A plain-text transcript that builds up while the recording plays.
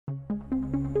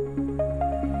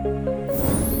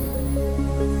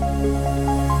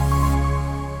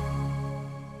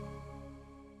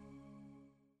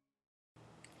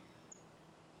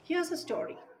Here's a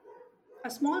story. A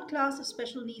small class of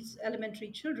special needs elementary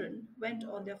children went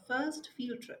on their first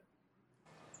field trip.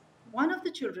 One of the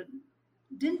children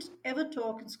didn't ever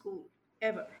talk in school,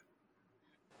 ever.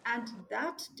 And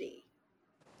that day,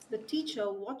 the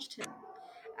teacher watched him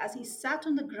as he sat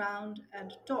on the ground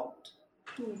and talked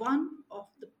to one of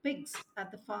the pigs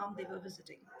at the farm they were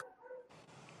visiting.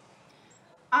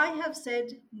 I have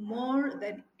said more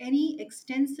than any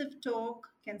extensive talk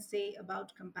can say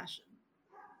about compassion.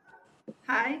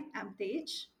 Hi, I'm Tej.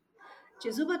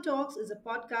 Chezuba Talks is a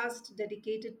podcast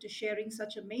dedicated to sharing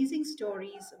such amazing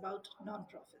stories about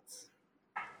nonprofits.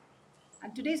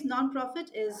 And today's nonprofit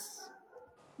is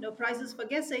no prizes for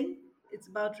guessing, it's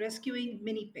about rescuing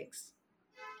mini pigs.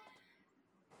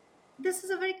 This is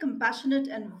a very compassionate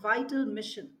and vital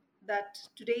mission that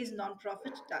today's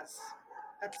nonprofit does.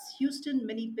 That's Houston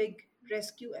Mini Pig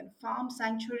Rescue and Farm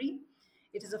Sanctuary.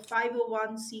 It is a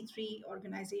 501c3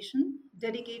 organization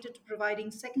dedicated to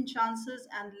providing second chances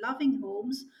and loving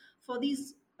homes for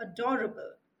these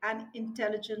adorable and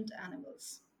intelligent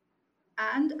animals.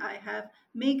 And I have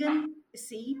Meagan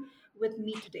Se with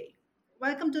me today.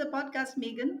 Welcome to the podcast,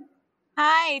 Meagan.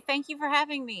 Hi, thank you for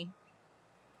having me.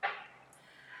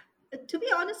 To be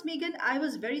honest, Megan, I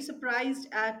was very surprised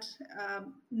at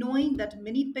knowing that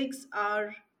mini pigs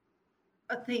are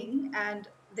a thing and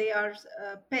they are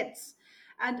pets.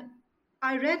 And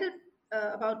I read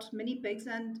about mini pigs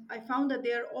and I found that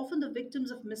they are often the victims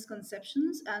of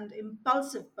misconceptions and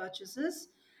impulsive purchases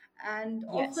and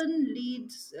Yes. often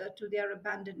leads to their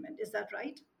abandonment. Is that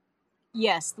right?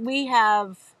 Yes, we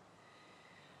have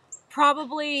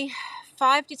probably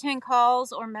 5 to 10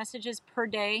 calls or messages per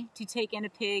day to take in a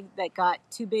pig that got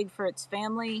too big for its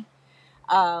family.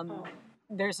 Oh,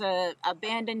 There's a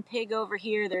abandoned pig over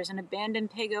here, there's an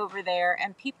abandoned pig over there,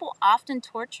 and people often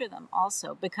torture them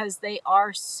also because they're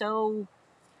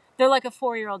like a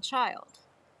 4-year-old child.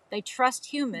 They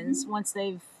trust humans mhm. once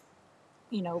they've,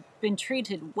 been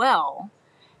treated well,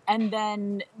 and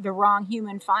then the wrong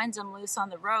human finds them loose on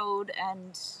the road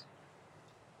and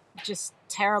just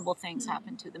terrible things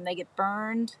happen Hmm. to them. They get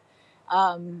burned.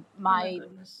 Oh my My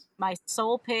goodness. my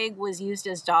soul pig was used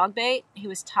as dog bait. He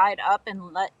was tied up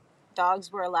and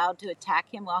dogs were allowed to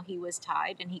attack him while he was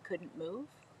tied and he couldn't move.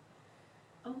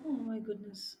 Oh my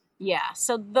goodness. Yeah,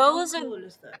 so How those are cruel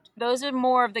is that? those are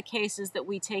more of the cases that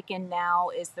we take in now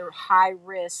is the high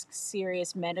risk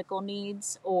serious medical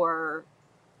needs or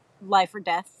life or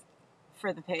death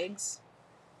for the pigs,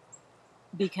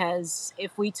 because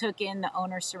if we took in the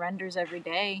owner surrenders every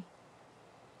day,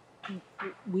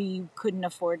 we couldn't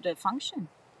afford to function.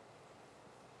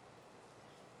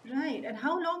 Right. And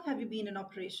how long have you been in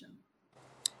operation?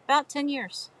 About 10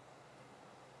 years.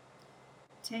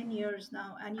 10 years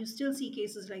now, and you still see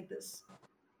cases like this.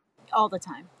 All the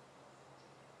time.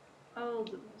 Oh,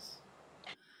 goodness.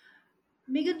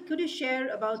 Megan, could you share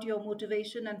about your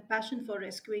motivation and passion for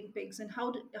rescuing pigs and how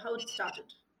it started?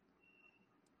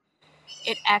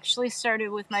 It actually started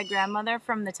with my grandmother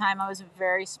from the time I was a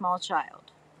very small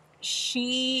child.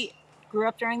 She grew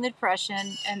up during the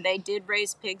Depression and they did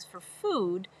raise pigs for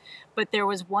food, but there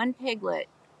was one piglet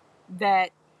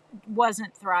that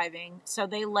wasn't thriving, so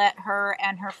they let her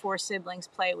and her 4 siblings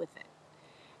play with it.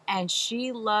 And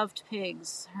she loved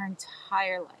pigs her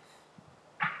entire life.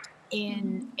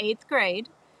 In Hmm. 8th grade,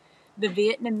 the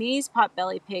Vietnamese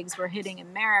potbelly pigs were hitting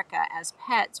America as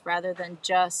pets rather than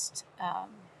just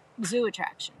zoo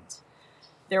attractions.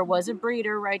 There was a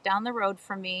breeder right down the road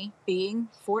from me. Being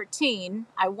 14,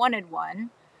 I wanted one.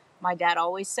 My dad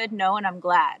always said no, and I'm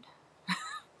glad.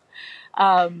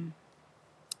 Um,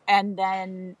 and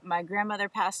then my grandmother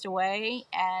passed away,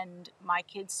 and my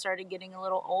kids started getting a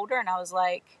little older, and I was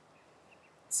like,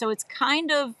 so it's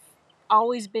kind of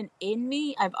always been in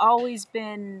me. I've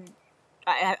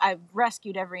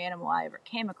rescued every animal I ever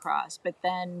came across, but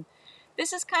then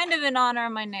this is kind of in honor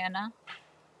of my Nana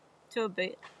to a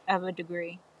bit of a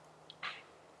degree.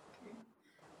 Okay.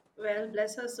 Well,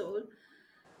 bless her soul.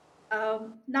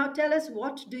 Now tell us,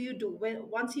 what do you do when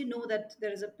once you know that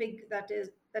there is a pig that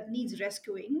needs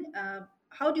rescuing?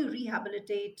 How do you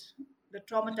rehabilitate the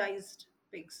traumatized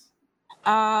pigs?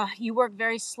 You work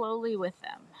very slowly with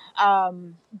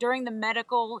them. During the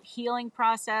medical healing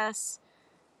process,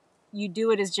 you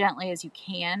do it as gently as you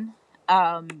can.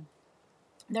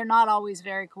 They're not always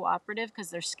very cooperative because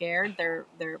they're scared. They're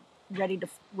ready to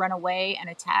run away and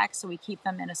attack. So we keep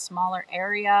them in a smaller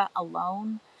area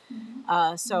alone.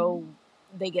 Hmm. So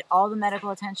they get all the medical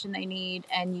attention they need,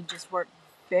 and you just work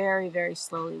very, very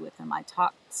slowly with them. I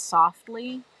talk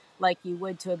softly, like you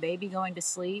would to a baby going to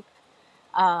sleep.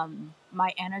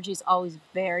 My energy is always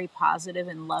very positive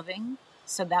and loving.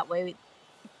 So that way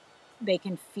they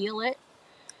can feel it,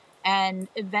 and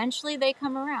eventually they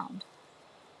come around.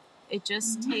 It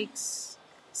just takes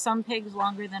some pigs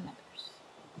longer than others.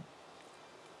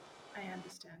 I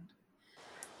understand.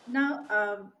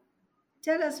 Now,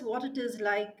 tell us what it is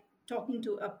like talking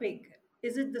to a pig.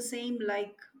 Is it the same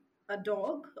like a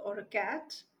dog or a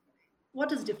cat?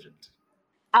 What is different?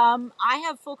 I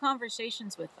have full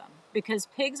conversations with them because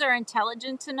pigs are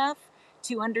intelligent enough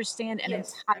to understand an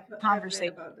Yes, entire I've read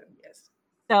conversation. about them. Yes.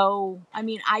 So, I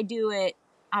mean, I do it,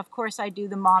 of course, I do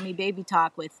the mommy baby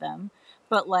talk with them,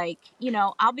 but like,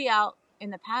 I'll be out in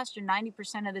the pasture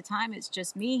 90% of the time, it's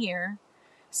just me here.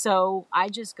 So I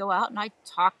just go out and I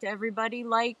talk to everybody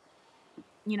like,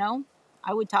 you know,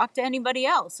 I would talk to anybody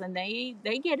else, and they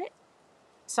get it.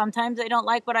 Sometimes they don't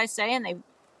like what I say and they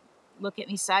look at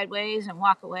me sideways and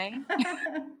walk away.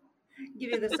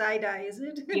 Give you the side eye, is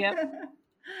it? Yep.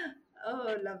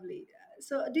 Oh, lovely.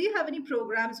 So, do you have any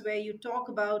programs where you talk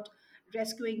about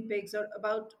rescuing pigs or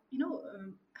about,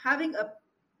 having a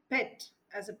pet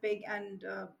as a pig and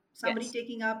somebody Yes.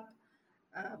 taking up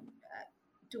um,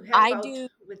 to help I out do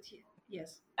with you?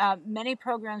 Yes. many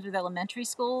programs with elementary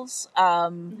schools.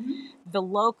 Hmm. The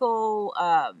local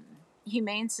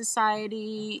Humane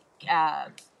Society,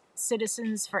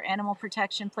 Citizens for Animal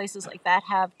Protection, places like that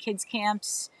have kids'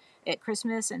 camps at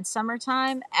Christmas and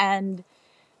summertime. And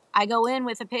I go in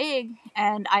with a pig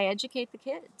and I educate the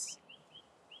kids.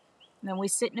 And then we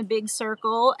sit in a big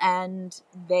circle and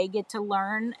they get to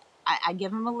learn. I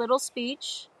give them a little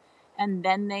speech, and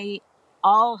then they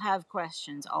all have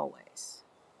questions always.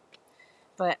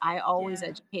 But I always Yeah.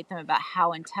 educate them about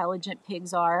how intelligent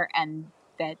pigs are and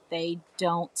that they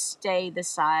don't stay the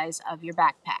size of your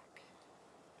backpack.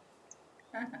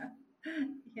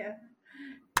 Yeah.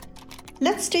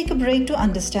 Let's take a break to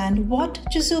understand what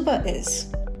Chezuba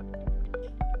is.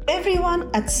 Everyone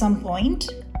at some point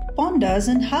ponders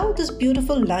on how this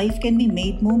beautiful life can be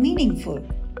made more meaningful.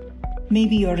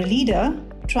 Maybe you're a leader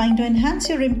trying to enhance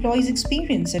your employees'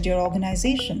 experience at your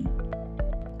organization.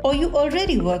 Or you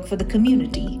already work for the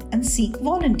community and seek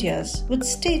volunteers with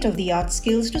state of the art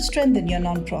skills to strengthen your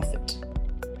nonprofit.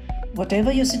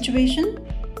 Whatever your situation,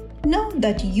 know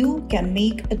that you can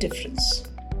make a difference.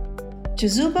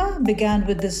 Chezuba began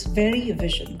with this very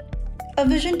vision, a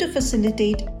vision to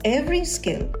facilitate every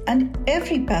skill and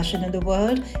every passion in the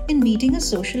world in meeting a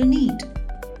social need.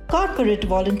 Corporate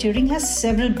volunteering has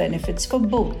several benefits for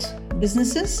both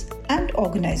businesses and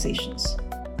organizations.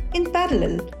 In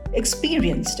parallel,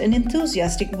 experienced and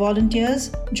enthusiastic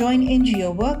volunteers join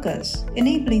NGO workers,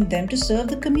 enabling them to serve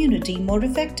the community more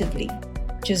effectively.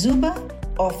 Chezuba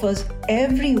offers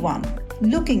everyone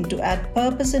looking to add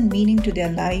purpose and meaning to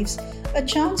their lives a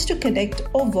chance to connect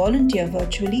or volunteer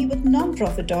virtually with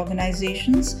nonprofit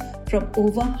organizations from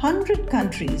over 100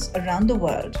 countries around the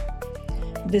world.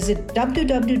 Visit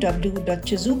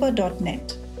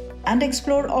www.chezuba.net and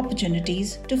explore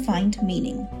opportunities to find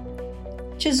meaning.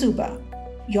 Chezuba,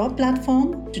 your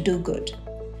platform to do good.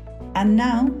 And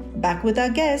now, back with our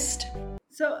guest.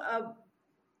 So,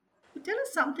 tell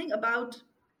us something about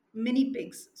mini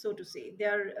pigs, so to say.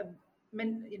 Their,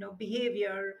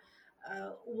 behavior,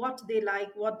 what they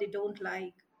like, what they don't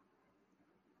like.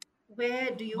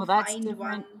 Where do you Well, that's find different.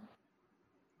 one?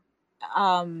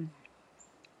 Um,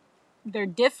 they're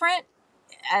different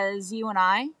as you and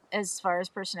I, as far as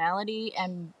personality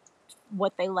and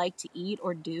what they like to eat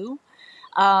or do.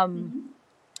 Um,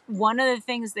 Hmm. One of the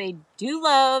things they do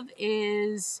love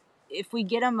is if we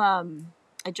get them a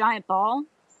giant ball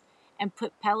and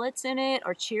put pellets in it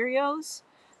or Cheerios,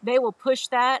 they will push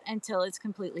that until it's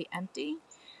completely empty.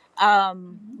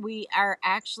 We are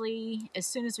actually, as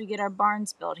soon as we get our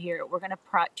barns built here, we're going to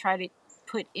try to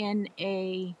put in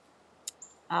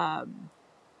um,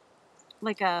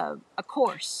 a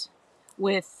course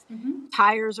with Hmm.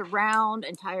 tires around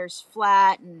and tires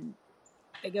flat, and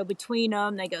they go between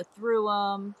them, they go through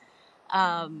them.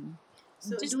 Um,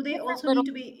 So, just do they different also little. need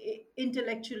to be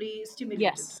intellectually stimulated?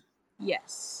 Yes,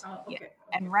 yes, Oh, yeah. okay,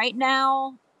 And okay. right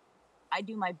now, I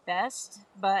do my best,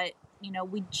 but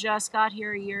we just got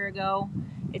here a year ago.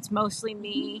 It's mostly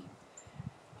me.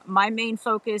 Hmm. My main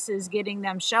focus is getting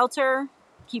them shelter,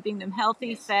 keeping them healthy,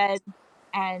 Yes, fed,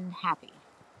 and happy.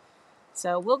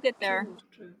 So we'll get there true,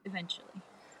 true. eventually.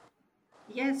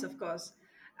 Yes, of course.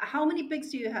 How many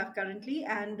pigs do you have currently,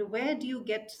 and where do you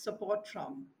get support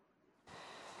from?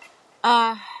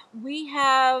 Uh, we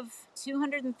have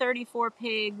 234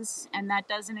 pigs, and that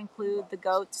doesn't include the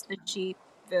goats, the sheep,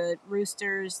 the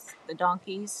roosters, the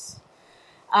donkeys.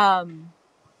 Um,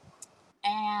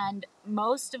 and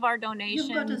most of our You've got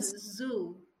a donations,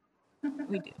 zoo.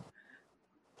 we do.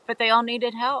 But they all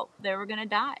needed help. They were going to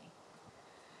die.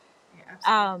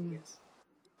 Absolutely, yes.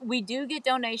 We do get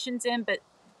donations in, but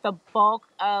the bulk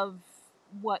of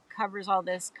what covers all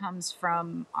this comes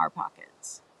from our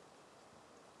pockets.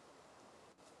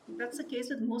 That's the case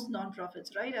with most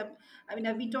nonprofits, right? I mean,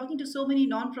 I've been talking to so many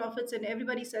nonprofits, and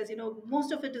everybody says,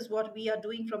 most of it is what we are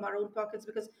doing from our own pockets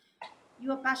because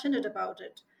you are passionate about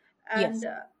it. And Yes,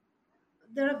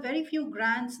 there are very few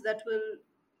grants that will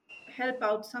help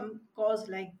out some cause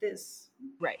like this.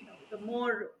 right, The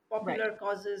more right. popular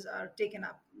causes are taken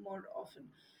up more often.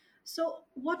 So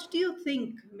what do you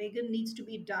think, Megan, needs to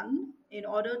be done in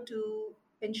order to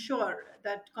ensure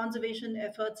that conservation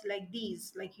efforts like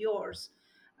these, like yours,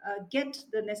 get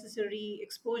the necessary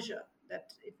exposure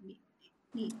that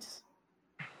needs?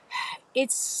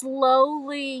 It's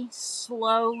slowly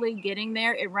getting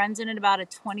there. It runs in at about a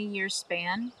 20-year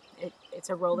span. It's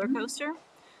a roller Hmm. coaster.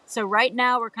 So right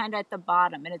now we're kind of at the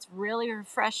bottom, and it's really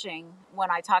refreshing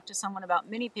when I talk to someone about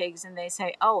mini pigs and they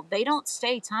say, "Oh, they don't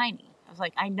stay tiny." I was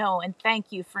like, "I know, and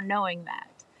thank you for knowing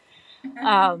that."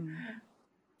 Um,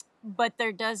 but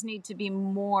there does need to be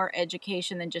more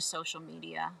education than just social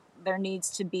media. There needs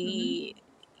to Hmm. be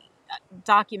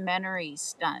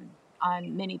documentaries done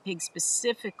on mini pigs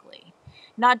specifically,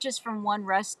 not just from one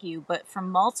rescue, but from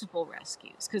multiple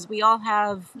rescues, because we all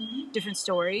have Hmm. different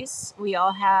stories. We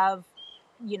all have,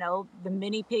 the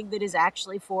mini pig that is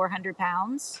actually 400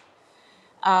 pounds.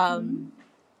 Um, Hmm.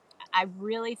 I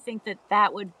really think that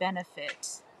that would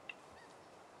benefit,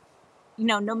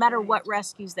 no matter what Right.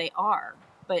 rescues they are.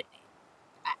 But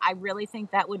I really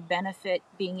think that would benefit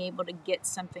being able to get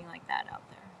something like that out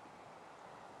there.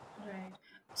 Right.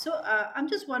 So I'm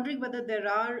just wondering whether there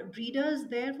are breeders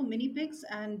there for mini pigs,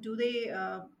 and do they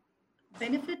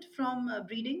benefit from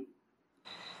breeding?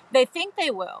 They think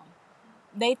they will.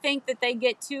 They think that they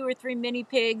get 2 or 3 mini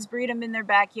pigs, breed them in their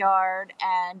backyard,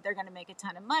 and they're going to make a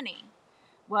ton of money.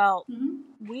 Well, Hmm.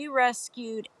 we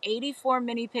rescued 84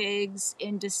 mini pigs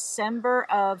in December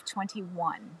of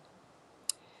 21.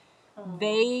 Oh.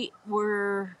 They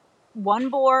were one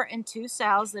boar and two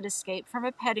sows that escaped from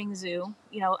a petting zoo,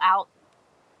 out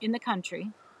in the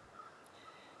country.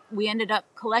 We ended up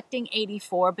collecting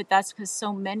 84, but that's because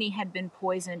so many had been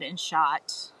poisoned and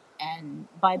shot and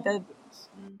by Oh my the goodness.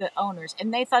 Mm. the owners,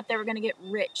 and they thought they were going to get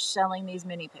rich selling these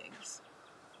mini pigs.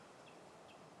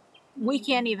 We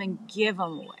can't even Mm. give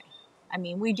them away. I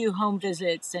mean, we do home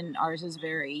visits, and ours is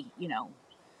very,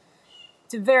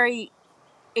 it's a very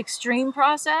extreme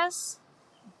process,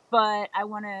 but I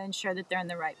want to ensure that they're in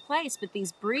the right place. But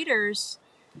these breeders,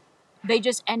 they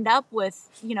just end up with,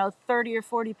 30 or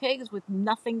 40 pigs with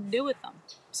nothing to do with them.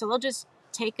 So they'll just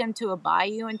take them to a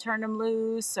bayou and turn them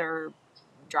loose, or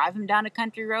drive them down a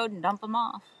country road and dump them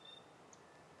off.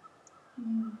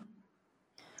 Mm.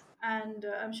 And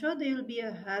I'm sure they will be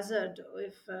a hazard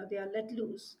if they are let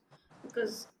loose,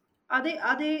 because are they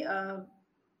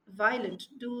violent?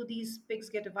 Do these pigs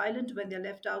get violent when they're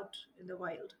left out in the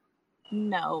wild?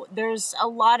 No, there's a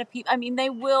lot of people. I mean, they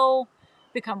will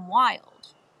become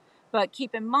wild. But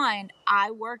keep in mind,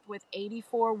 I worked with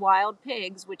 84 wild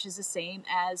pigs, which is the same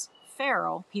as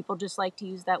feral. People just like to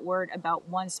use that word about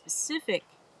one specific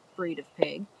breed of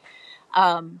pig.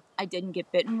 I didn't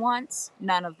get bitten once.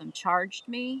 None of them charged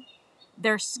me.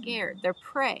 They're scared. They're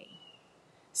prey.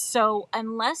 So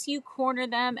unless you corner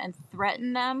them and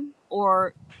threaten them,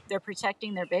 or they're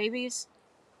protecting their babies,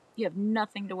 you have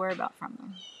nothing to worry about from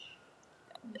them,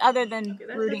 other than Okay,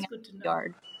 rooting that's out good to the know.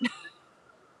 yard.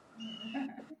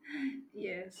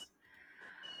 Yes.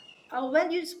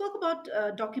 Well, you spoke about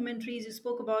documentaries, you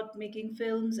spoke about making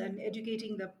films and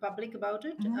educating the public about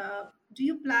it. Mhm. Do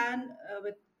you plan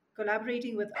with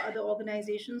collaborating with other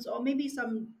organizations or maybe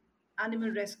some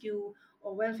animal rescue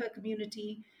or welfare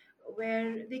community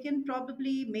where they can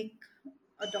probably make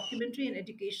a documentary, an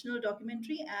educational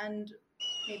documentary, and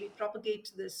maybe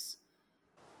propagate this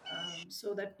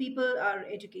so that people are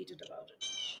educated about it?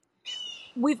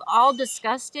 We've all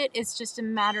discussed it. It's just a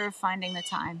matter of finding the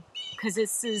time, because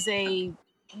this is Okay, a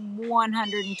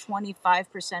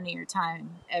 125% of your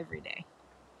time every day.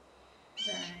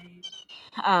 right.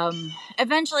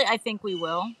 Eventually, I think we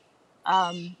will.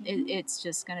 Hmm. It's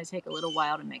just going to take a little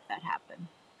while to make that happen.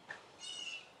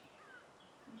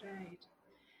 Right.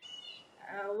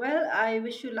 Well, I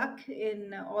wish you luck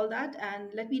in all that,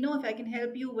 and let me know if I can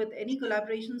help you with any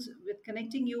collaborations with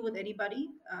connecting you with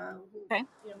anybody who, Okay.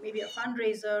 maybe a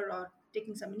fundraiser or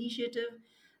taking some initiative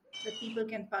that people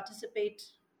can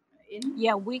participate in.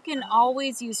 Yeah, we can Uh,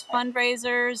 always use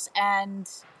fundraisers and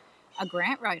a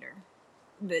grant writer.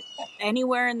 That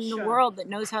anywhere in the sure. world that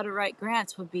knows how to write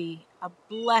grants would be a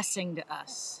blessing to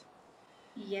us.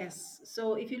 Yes.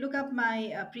 So if you look up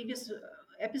my previous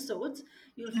episodes,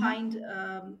 you'll Hmm. find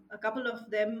a couple of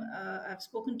them. I've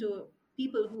spoken to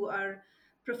people who are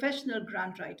professional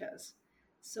grant writers.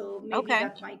 So maybe Okay.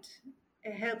 that might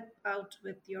help out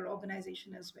with your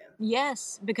organization as well.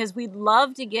 Yes, because we'd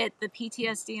love to get the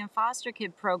PTSD and foster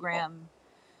kid program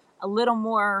a little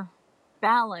more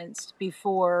balanced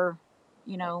before,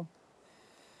 you know,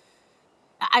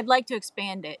 I'd like to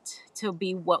expand it to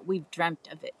be what we've dreamt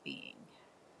of it being.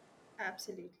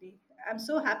 Absolutely. I'm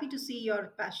so happy to see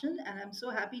your passion, and I'm so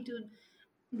happy to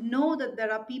know that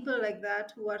there are people like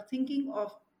that who are thinking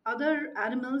of other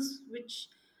animals which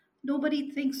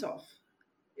nobody thinks of.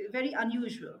 Very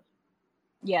unusual.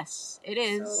 Yes, it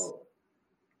is. So,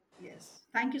 yes,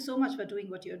 thank you so much for doing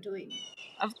what you're doing.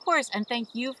 Of course, and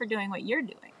thank you for doing what you're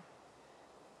doing.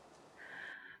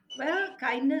 Well,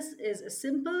 kindness is a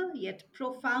simple yet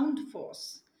profound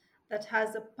force that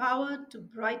has the power to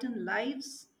brighten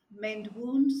lives, mend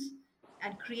wounds,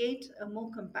 and create a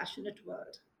more compassionate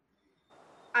world.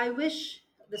 I wish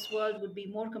this world would be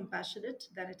more compassionate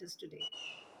than it is today.